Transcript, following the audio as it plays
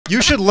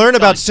You should learn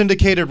about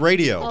syndicated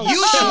radio.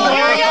 You should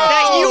learn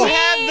that you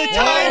have the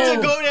time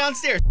to go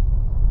downstairs.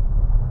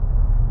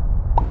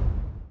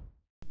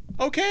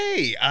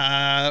 Okay,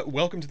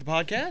 welcome to the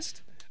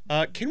podcast.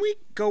 Can we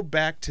go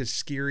back to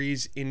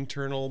Skeery's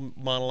internal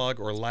monologue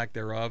or lack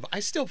thereof? I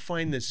still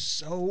find this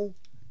so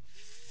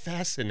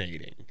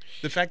fascinating.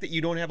 The fact that you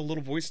don't have a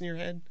little voice in your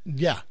head?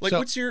 Yeah. Like,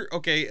 what's your,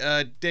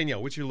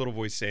 Danielle, what's your little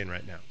voice saying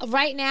right now?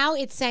 Right now,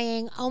 it's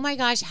saying, oh my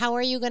gosh, how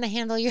are you going to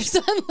handle your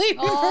son leaving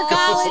for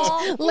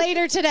college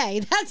later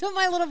today? That's what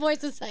my little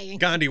voice is saying.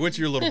 Gandhi, what's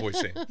your little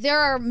voice saying? There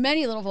are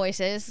many little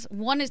voices.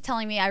 One is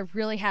telling me I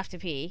really have to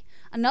pee.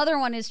 Another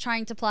one is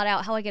trying to plot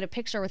out how I get a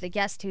picture with a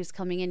guest who's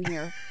coming in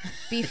here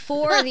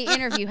before the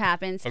interview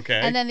happens.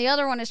 Okay. And then the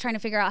other one is trying to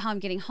figure out how I'm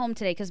getting home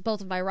today because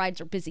both of my rides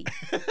are busy.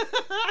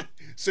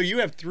 So you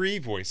have three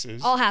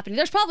voices. All happening.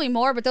 There's probably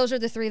more, but those are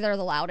the three that are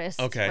the loudest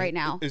right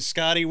now.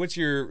 Scotty, what's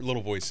your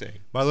little voice saying?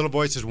 My little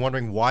voice is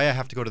wondering why I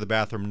have to go to the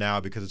bathroom now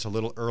because it's a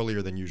little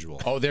earlier than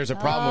usual. Oh, there's a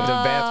problem with the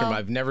bathroom.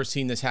 I've never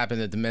seen this happen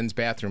at the men's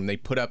bathroom. They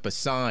put up a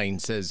sign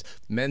says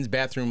men's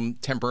bathroom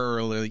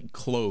temporarily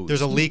closed.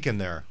 There's a leak in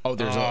there. Oh,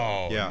 there's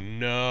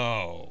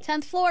no.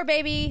 10th floor,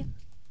 baby.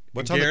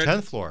 What's on the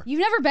 10th floor?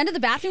 You've never been to the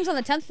bathrooms on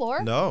the 10th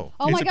floor? No.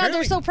 Oh my God,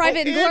 they're so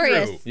private and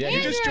glorious. Yeah,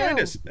 you just joined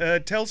us.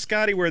 Tell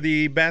Scotty where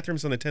the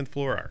bathrooms on the 10th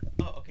floor are.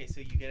 Oh, okay,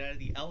 so you get out of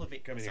the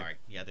elevator. Sorry,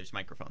 yeah, there's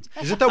microphones.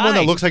 Is it that one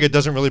that looks like it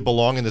doesn't really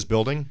belong in this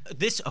building?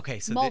 So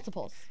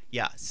multiples.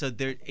 So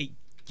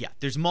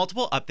there's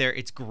multiple up there.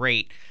 It's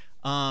great.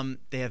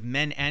 They have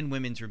men and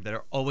women's room that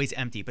are always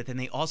empty, but then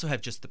they also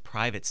have just the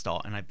private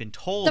stall. And I've been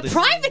told The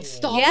private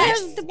stall?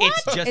 Yes.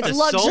 It's just It's a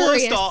luxurious. solo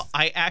stall.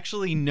 I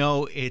actually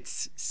know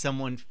it's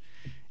someone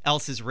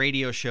else's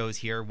radio shows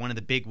here, one of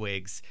the big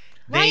wigs.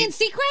 Ryan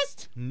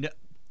Seacrest? No,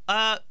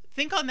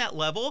 think on that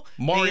level.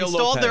 Mario they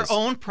installed Lopez. their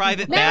own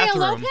private Mario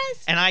bathroom,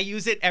 Lopez? and I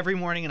use it every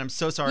morning, and I'm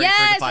so sorry for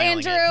Yes, defiling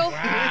Andrew. it.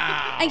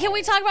 Wow. And can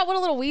we talk about what a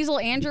little weasel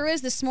Andrew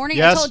is? This morning,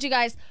 Yes. I told you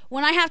guys,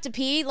 when I have to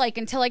pee, like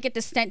until I get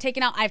the stent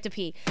taken out, I have to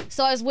pee.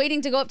 So I was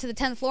waiting to go up to the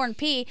 10th floor and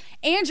pee.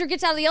 Andrew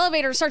gets out of the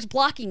elevator and starts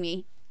blocking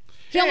me.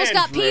 He almost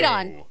got peed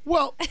on.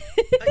 Well,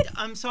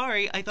 I'm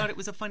sorry. I thought it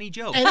was a funny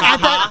joke. and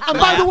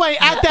by the way,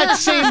 at that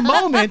same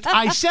moment,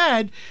 I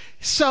said,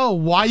 so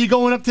why are you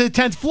going up to the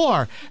 10th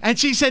floor? And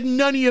she said,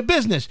 none of your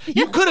business.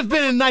 You could have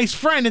been a nice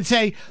friend and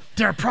say,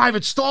 there are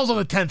private stalls on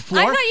the 10th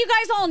floor. I thought you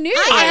guys all knew.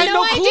 I had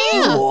no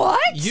idea.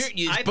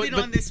 What? I've been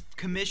on this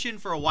commission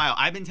for a while.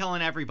 I've been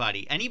telling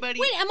everybody. Anybody?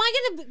 Wait,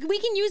 we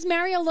can use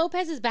Mario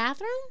Lopez's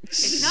bathroom?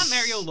 It's not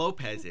Mario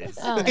Lopez's.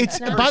 It's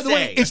no. by the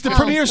way, Se. it's the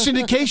premier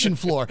syndication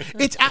floor.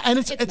 It's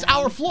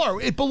our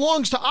floor. It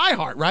belongs to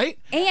iHeart, right?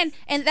 And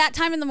that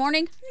time in the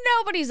morning,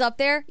 nobody's up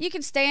there. You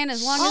can stay in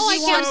as long as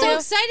you I'm want so to.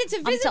 excited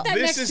to visit that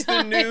This next is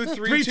time. the new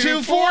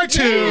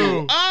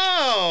 3242.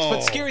 Oh!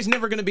 But Skeery's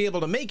never going to be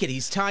able to make it.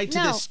 He's tied to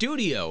the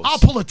studios. I'll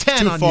pull a 10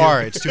 Too on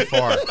far. you. It's too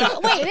far. Wait,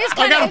 it is I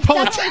kind gotta of pull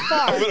it. definitely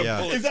far.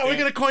 Yeah. Is that we're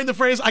gonna coin the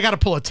phrase? I gotta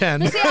pull a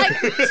 10. See, like,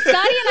 Scotty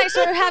and I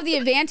sort of have the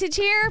advantage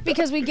here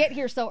because we get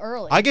here so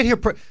early. I get here.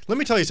 Let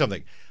me tell you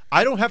something.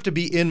 I don't have to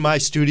be in my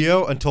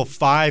studio until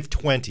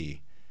 5:20.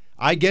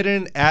 I get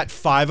in at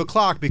 5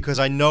 o'clock because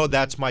I know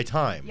that's my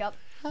time. Yep.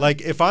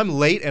 Like if I'm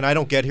late and I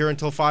don't get here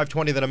until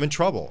 5:20, then I'm in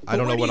trouble. I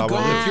don't know what I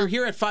will do. If you're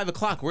here at 5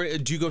 o'clock,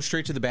 do you go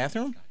straight to the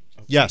bathroom?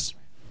 Yes.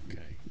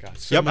 God,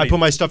 Yep. I put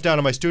my stuff down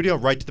in my studio,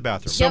 right to the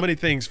bathroom. So many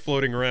things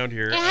floating around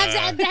here.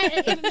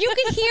 If you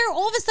could hear,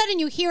 all of a sudden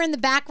you hear in the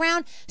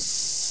background,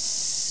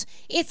 it's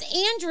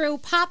Andrew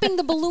popping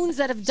the balloons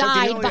that have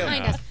died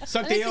behind us.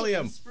 Suck the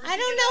helium. I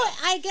don't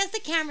know. I guess the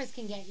cameras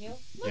can get you.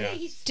 Look, Yeah.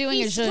 he's Doing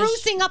he's his zhuzh.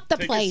 sprucing up the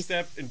Take place. a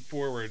step and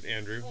forward,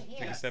 Andrew.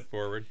 Take a step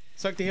forward.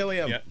 Suck the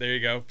helium. Yeah, there you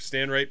go.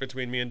 Stand right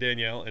between me and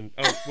Danielle. And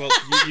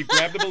you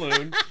grab the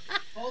balloon.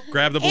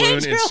 Grab the balloon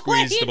Andrew, and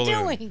squeeze the what are you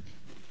balloon. doing?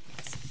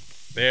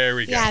 There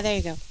we go. Yeah, there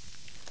you go.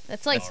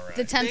 That's like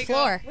the 10th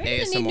floor. We're gonna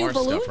need new ASMR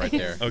balloon. stuff right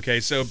there. Okay,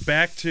 so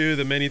back to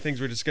the many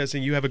things we're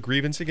discussing. You have a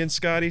grievance against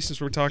Scotty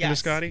since we're talking to Yes.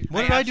 Scotty?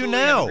 What did I do absolutely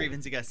have now? a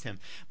grievance against him.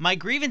 My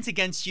grievance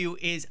against you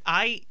is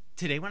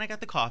today when I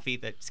got the coffee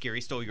that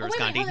Skeery stole yours, Wait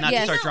a minute, Gandhi, hold on. not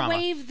Can to you start not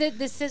drama. wave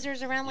the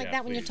scissors around like Yeah,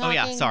 that when you're please. talking?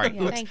 Oh, yeah, sorry.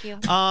 Thank you.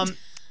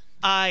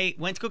 I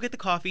went to go get the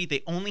coffee.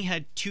 They only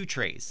had 2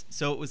 trays.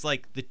 So it was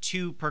like the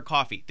 2 per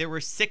coffee. There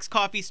were 6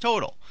 coffees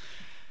total.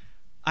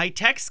 I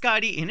text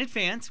Scotty in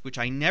advance, which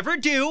I never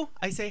do.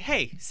 I say,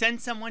 hey,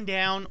 send someone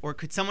down, or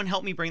could someone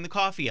help me bring the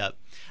coffee up?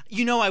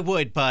 You know I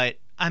would, but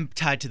I'm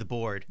tied to the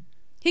board.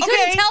 He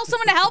couldn't tell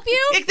someone to help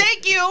you?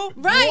 Thank you.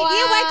 Right.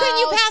 Why couldn't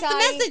you pass Scotty.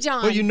 the message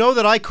on? Well, you know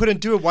that I couldn't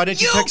do it. Why didn't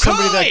you You text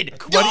somebody could!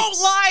 that?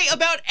 Don't lie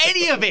about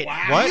any of it.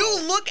 What?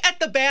 You look at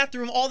the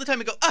bathroom all the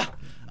time and go,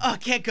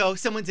 can't go.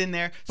 Someone's in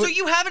there. So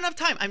you have enough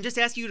time. I'm just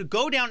asking you to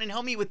go down and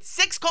help me with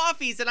 6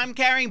 coffees that I'm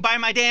carrying by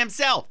my damn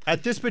self.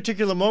 At this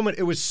particular moment,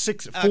 it was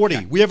 6:40.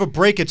 Okay. We have a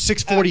break at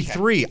 6:43.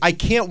 Okay. I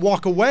can't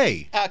walk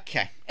away.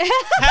 Okay.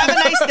 Have a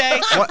nice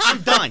day.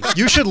 I'm done.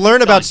 You should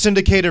learn about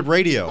syndicated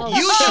radio.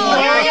 You should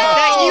learn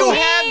that you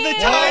have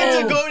the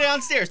time to go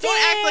downstairs. Don't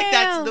act like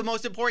that's the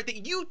most important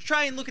thing. You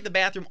try and look at the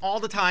bathroom all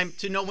the time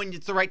to know when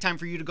it's the right time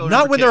for you to go.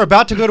 Not when they're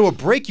about to go to a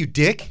break, you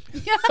dick.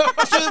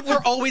 So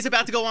we're always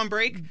about to go on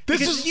break?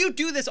 Because you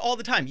do this all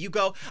the time. You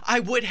go, I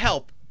would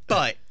help,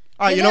 but...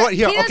 All right, you know what?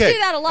 Here, he does okay. do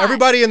that a lot.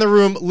 Everybody in the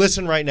room,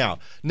 listen right now.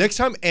 Next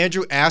time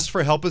Andrew asks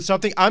for help with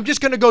something, I'm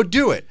just going to go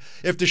do it.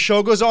 If the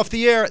show goes off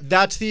the air,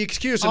 that's the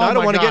excuse, and I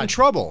don't want to get in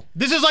trouble.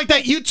 This is like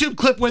that YouTube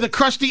clip where the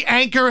crusty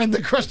anchor and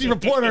the crusty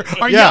reporter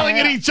are yelling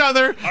at each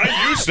other.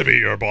 I used to be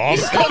your boss.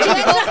 Well,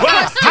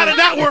 how did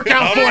that work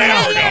out for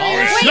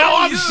you? No,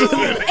 I'm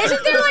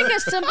Isn't there like a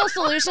simple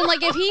solution?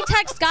 Like if he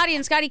texts Scotty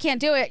and Scotty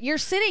can't do it, you're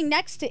sitting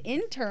next to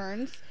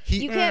interns.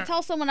 You can't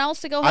tell someone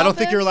else to go help I don't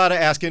think him? you're allowed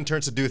to ask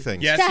interns to do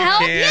things. Yes, To you help?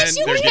 can. Yes,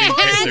 you they're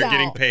can. They're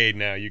getting paid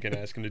now. You can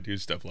ask them to do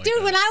stuff like that.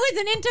 Dude, when I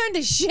was an intern,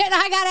 the shit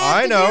I got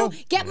asked to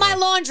do, get my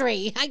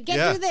laundry. I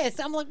get do this.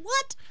 I'm like,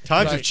 what?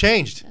 Times have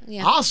changed.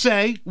 Yeah. I'll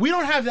say we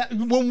don't have that.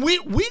 When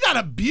we got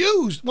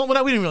abused. Well, we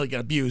didn't really get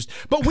abused,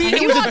 but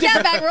You walked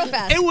that back real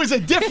fast. It was a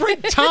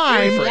different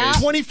time, Yeah.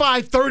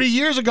 25, 30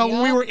 years ago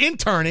when we were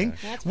interning.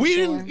 That's for We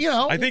sure. didn't, you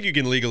know. I think you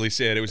can legally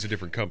say it was a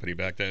different company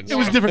back then. it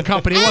was a different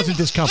company. It wasn't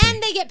this company.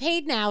 And they get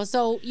paid now,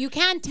 so you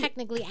can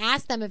technically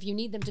ask them if you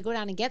need them to go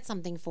down and get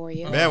something for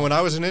you. Man, when I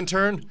was an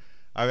intern,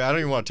 I don't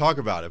even want to talk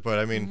about it, but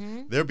I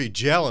mean, there'd be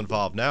jail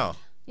involved now.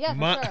 Yeah,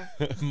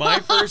 for sure. My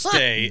first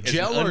day as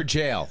Gel or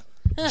jail?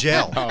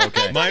 Jail. Oh,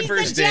 okay. My he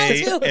first said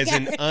day jail, too, as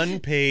an Gary.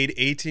 unpaid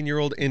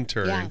 18-year-old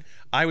intern, Yeah.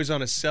 I was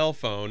on a cell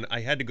phone.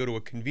 I had to go to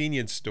a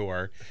convenience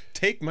store,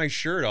 take my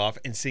shirt off,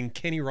 and sing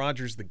Kenny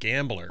Rogers the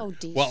Gambler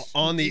while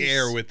on the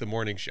air with the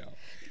morning show.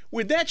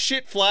 Would that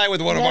shit fly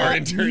with one of our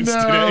interns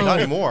Not today?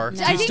 anymore.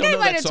 I think I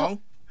might have told.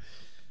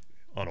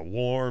 On a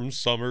warm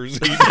summer's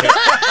evening,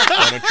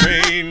 on a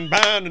train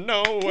bound to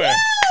nowhere.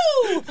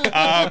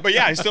 But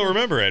yeah, I still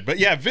remember it. But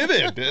yeah,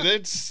 vivid.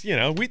 It's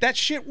that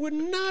shit would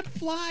not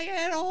fly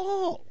at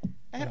all.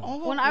 At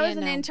all. When I was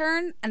an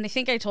intern, and I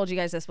think I told you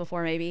guys this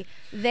before, maybe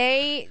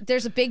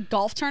there's a big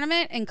golf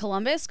tournament in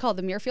Columbus called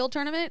the Muirfield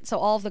Tournament. So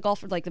all of the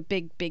golfers, like the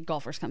big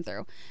golfers, come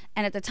through.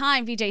 And at the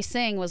time, VJ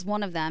Singh was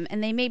one of them,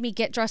 and they made me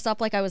get dressed up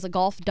like I was a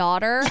golf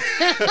daughter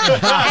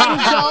and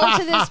go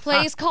to this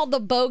place called the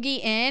Bogey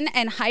Inn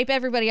and hype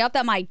everybody up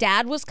that my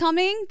dad was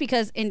coming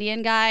because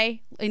Indian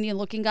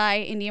looking guy,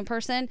 Indian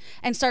person,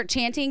 and start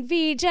chanting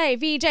VJ,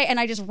 VJ, and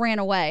I just ran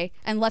away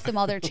and left them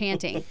all there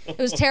chanting. It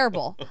was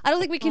terrible. I don't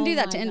think we can do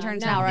that to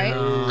interns now, right?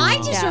 I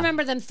just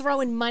remember them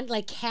throwing money,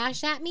 like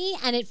cash at me,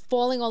 and it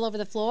falling all over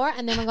the floor,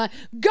 and then I'm going,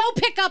 go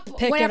pick up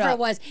whatever it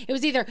was. It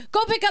was either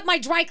go pick up my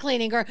dry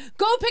cleaning or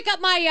go pick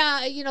up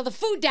my, the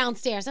food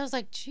downstairs. I was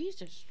like,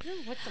 Jesus,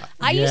 what the?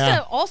 I used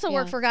to also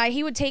work for a guy.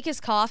 He would take his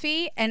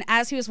coffee, and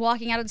as he was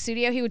walking out of the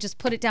studio, he would just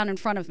put it down in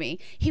front of me.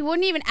 He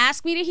wouldn't even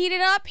ask me to heat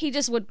it up. He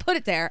just would put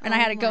it there, and I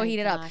had to go heat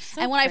it up.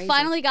 So and when crazy. I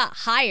finally got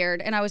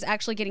hired and I was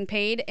actually getting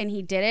paid and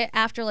he did it,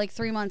 after like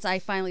 3 months, I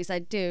finally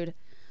said, dude,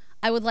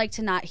 I would like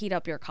to not heat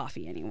up your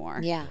coffee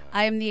anymore. Yeah.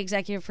 I am the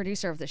executive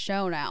producer of the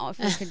show now. If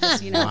we could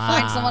just,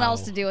 find someone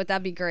else to do it,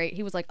 that'd be great.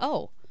 He was like,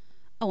 oh,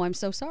 I'm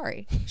so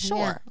sorry.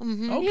 Sure.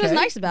 Yeah. He was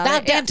nice about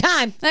About it. damn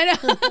time. I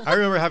know. I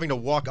remember having to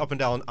walk up and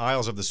down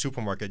aisles of the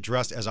supermarket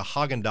dressed as a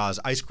Haagen-Dazs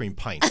ice cream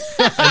pint.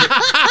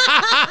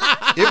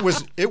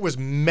 It was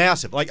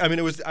massive. Like, I mean,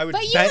 it was. I would.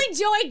 But you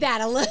enjoyed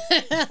that a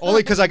little.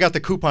 only because I got the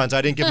coupons.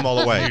 I didn't give them all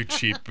away. You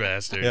cheap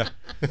bastard. Yeah.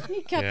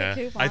 He kept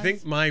the coupons. I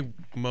think my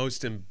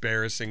most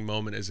embarrassing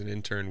moment as an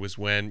intern was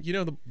when,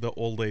 the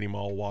old lady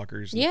mall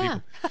walkers. And Yeah.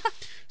 people.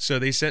 So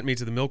they sent me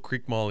to the Mill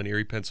Creek Mall in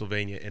Erie,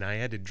 Pennsylvania, and I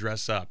had to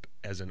dress up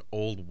as an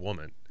old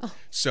woman.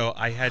 So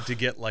I had to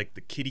get like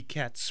the kitty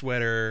cat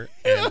sweater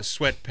and the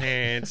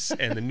sweatpants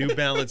and the New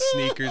Balance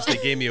sneakers. They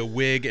gave me a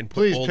wig and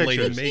put old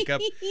lady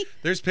makeup.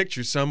 There's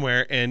pictures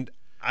somewhere, and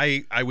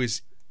I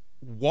was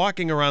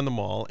walking around the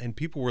mall, and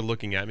people were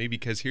looking at me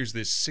because here's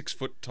this 6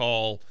 foot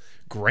tall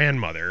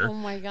grandmother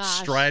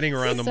striding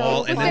around the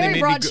mall, and then they very made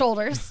broad me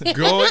shoulders.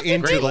 go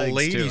into Great the legs,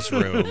 ladies' too.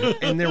 room,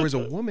 and there was a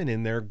woman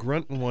in there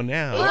grunting one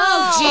out.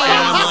 Oh, And geez.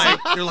 I'm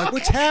like, they're like,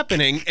 what's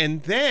happening?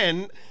 And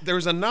then there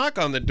was a knock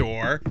on the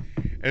door,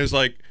 and it was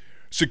like,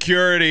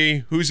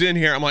 security, who's in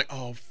here? I'm like,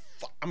 oh,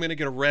 fuck, I'm gonna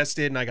get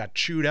arrested, and I got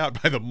chewed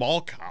out by the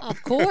mall cop.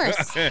 Of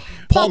course.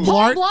 Paul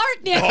Blart.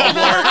 Yeah. Paul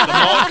Blart, the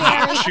mall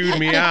cop, chewed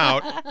me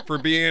out for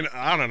being,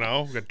 I don't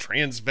know, a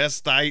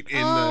transvestite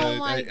in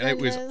my it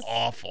was goodness.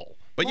 awful.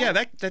 But yeah,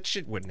 that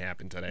shit wouldn't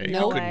happen today.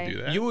 No You couldn't way.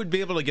 do that. You would be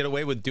able to get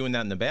away with doing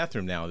that in the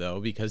bathroom now, though,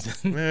 because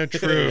True. But yeah.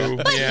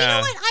 you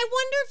know what? I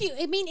wonder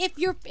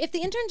if the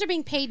interns are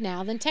being paid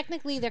now, then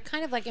technically they're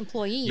kind of like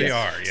employees. They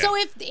are, yeah. So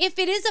if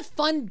it is a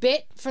fun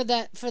bit for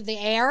the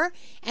air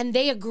and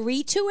they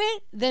agree to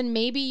it, then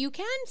maybe you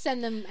can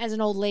send them as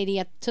an old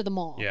lady to the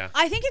mall. Yeah.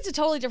 I think it's a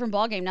totally different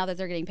ballgame now that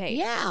they're getting paid.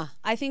 Yeah.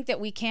 I think that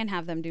we can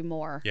have them do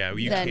more. Yeah,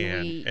 you than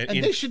can. we-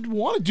 And they should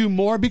want to do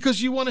more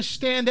because you want to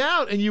stand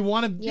out and you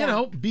want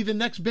to, be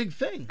the next big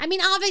thing. I mean,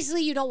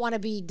 obviously you don't want to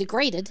be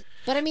degraded,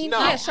 but I mean, No.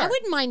 I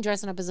wouldn't mind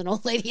dressing up as an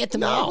old lady at the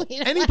mall. No,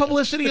 any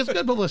publicity is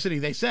good publicity,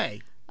 they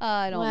say.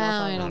 I don't know. If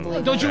I don't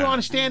believe Don't you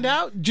want to stand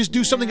out? Just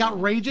do something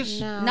outrageous?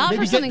 No. Not Maybe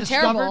for get something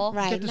discovered? terrible.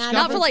 Right. Get Not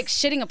Not for discovered? like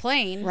shitting a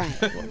plane. Right.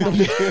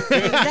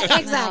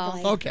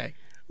 Exactly. Okay.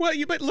 Well,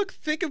 but look,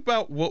 think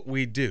about what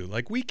we do.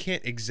 Like, we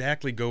can't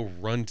exactly go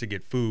run to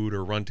get food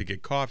or run to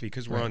get coffee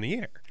because we're on the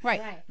air.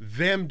 Right.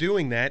 Them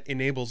doing that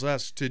enables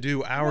us to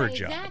do our Right,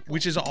 job, exactly.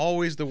 which is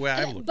always the way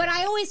I look But at it.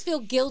 I always feel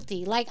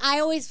guilty. Like, I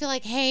always feel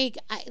like, hey,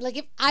 like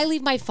if I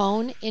leave my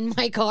phone in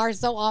my car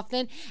so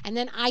often and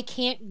then I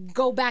can't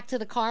go back to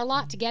the car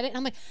lot to get it, and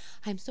I'm like,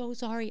 I'm so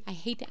sorry. I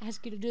hate to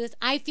ask you to do this.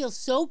 I feel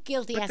so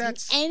guilty But asking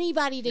that's-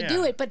 anybody to do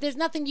yeah. it, but there's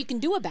nothing you can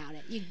do about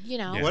it. You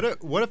know. Yeah.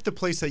 What if the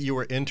place that you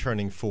were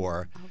interning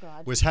for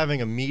was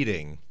having a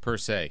meeting Per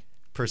se.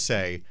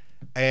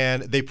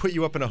 and they put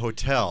you up in a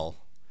hotel,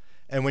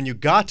 and when you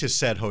got to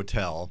said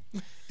hotel,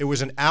 it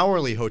was an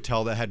hourly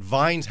hotel that had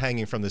vines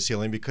hanging from the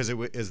ceiling because it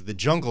was the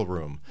jungle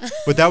room,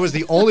 but that was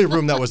the only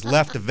room that was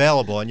left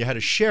available, and you had to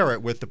share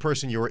it with the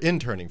person you were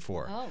interning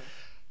for. Oh.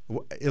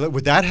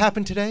 Would that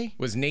happen today?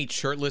 Was Nate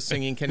shirtless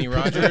singing Kenny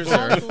Rogers?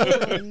 Or?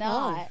 Absolutely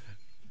not.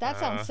 That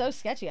sounds so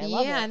sketchy. I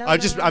love Yeah, it. I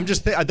don't know. I'm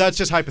just that's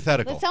just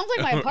hypothetical. That sounds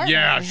like my apartment.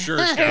 Yeah,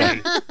 sure,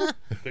 Scotty.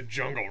 The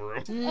jungle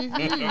room.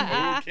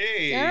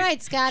 Okay. All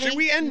right, Scotty. Should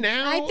we end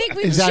now? I think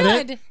we Is that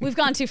should. it? We've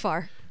gone too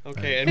far.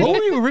 Okay. And What were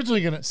we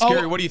originally going to...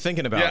 Scary, what are you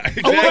thinking about? yeah,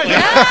 exactly.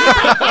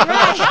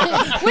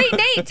 Wait,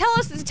 Nate,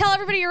 tell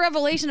everybody your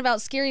revelation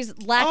about Skeery's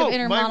lack of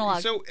inner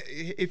monologue. So,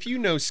 if you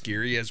know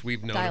Skeery, as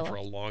we've known him Dialogue. for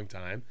a long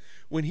time,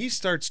 when he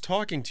starts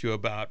talking to you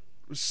about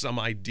some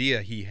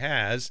idea he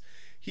has,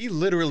 he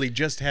literally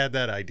just had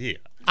that idea.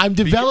 I'm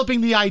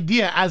developing the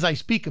idea as I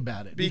speak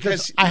about it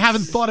because Because I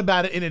haven't thought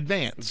about it in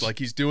advance. It's like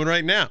he's doing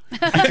right now.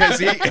 Because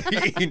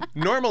he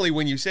normally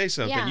when you say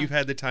something, Yeah. you've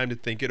had the time to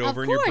think it Of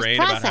over in your course, brain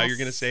about how process. you're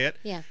going to say it.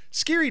 Yeah.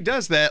 Skeery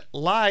does that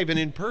live and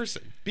in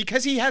person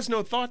because he has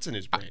no thoughts in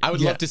his brain. I would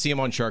Yeah. love to see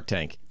him on Shark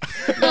Tank.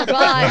 Oh,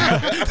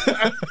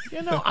 God.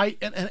 You know,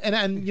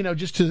 and you know,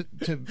 just to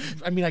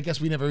I mean, I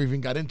guess we never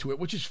even got into it,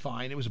 which is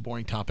fine. It was a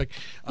boring topic.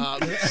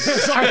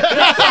 Sorry.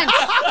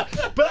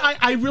 But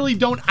I really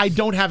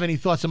don't have any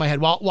thoughts in my head.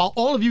 While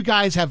all of you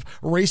guys have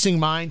racing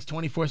minds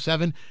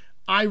 24/7,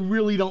 I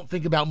really don't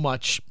think about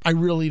much. I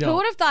really Who don't.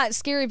 would have thought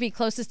Skeery would be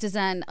closest to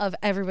Zen of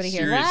everybody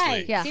here? Seriously.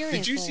 Right. Yeah. Seriously.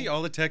 Did you see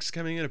all the texts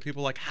coming in of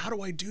people like, how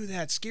do I do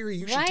that? Skeery,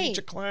 you should Right. teach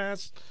a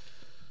class.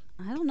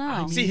 I don't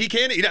know. See,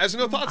 he has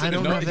no thoughts I in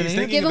his don't brain. have any. He's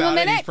thinking Give him a about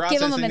it. minute. He's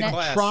Give him a processing the minute.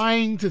 class.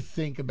 Trying to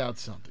think about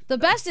something. The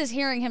best is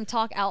hearing him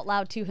talk out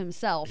loud to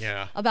himself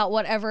Yeah. about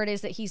whatever it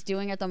is that he's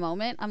doing at the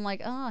moment. I'm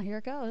like, oh, here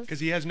it goes. Because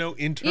he has no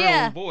internal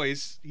Yeah.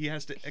 voice, he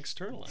has to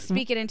externalize it.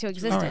 Speak it into All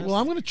existence. right. Well,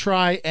 I'm going to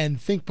try and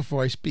think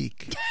before I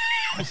speak.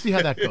 We'll see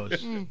how that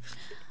goes.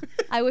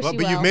 I wish Well, you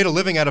but well. you've made a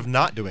living out of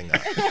not doing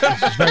that.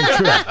 It's very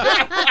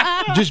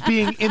true. Just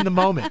being in the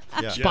moment,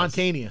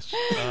 spontaneous.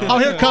 Oh,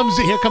 here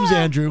comes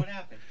Andrew. What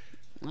happened?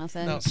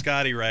 Nothing. No,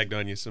 Scotty ragged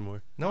on you some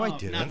more. No, I Oh,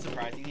 didn't. Not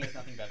surprising. He has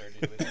nothing better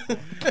to do with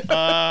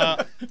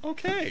it.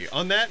 Okay.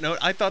 On that note,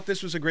 I thought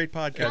this was a great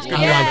podcast. Good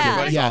Yeah. job,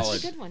 everybody. Yes.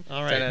 That's a good one. All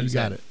 10 out right. of You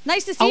 10. got it.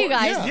 Nice to see you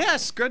guys. yeah.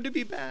 Yes, good to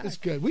be back. That's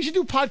good. We should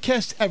do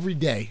podcasts every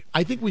day.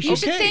 I think we should. You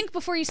should Okay. think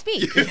before you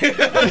speak. Let's start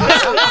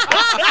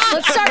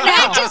now.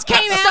 That just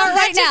came out. Start That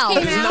right just now.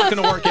 came This is out. not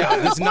going to work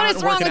out. This is What not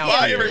is wrong working with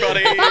out you? for Bye,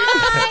 you. everybody.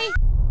 Bye.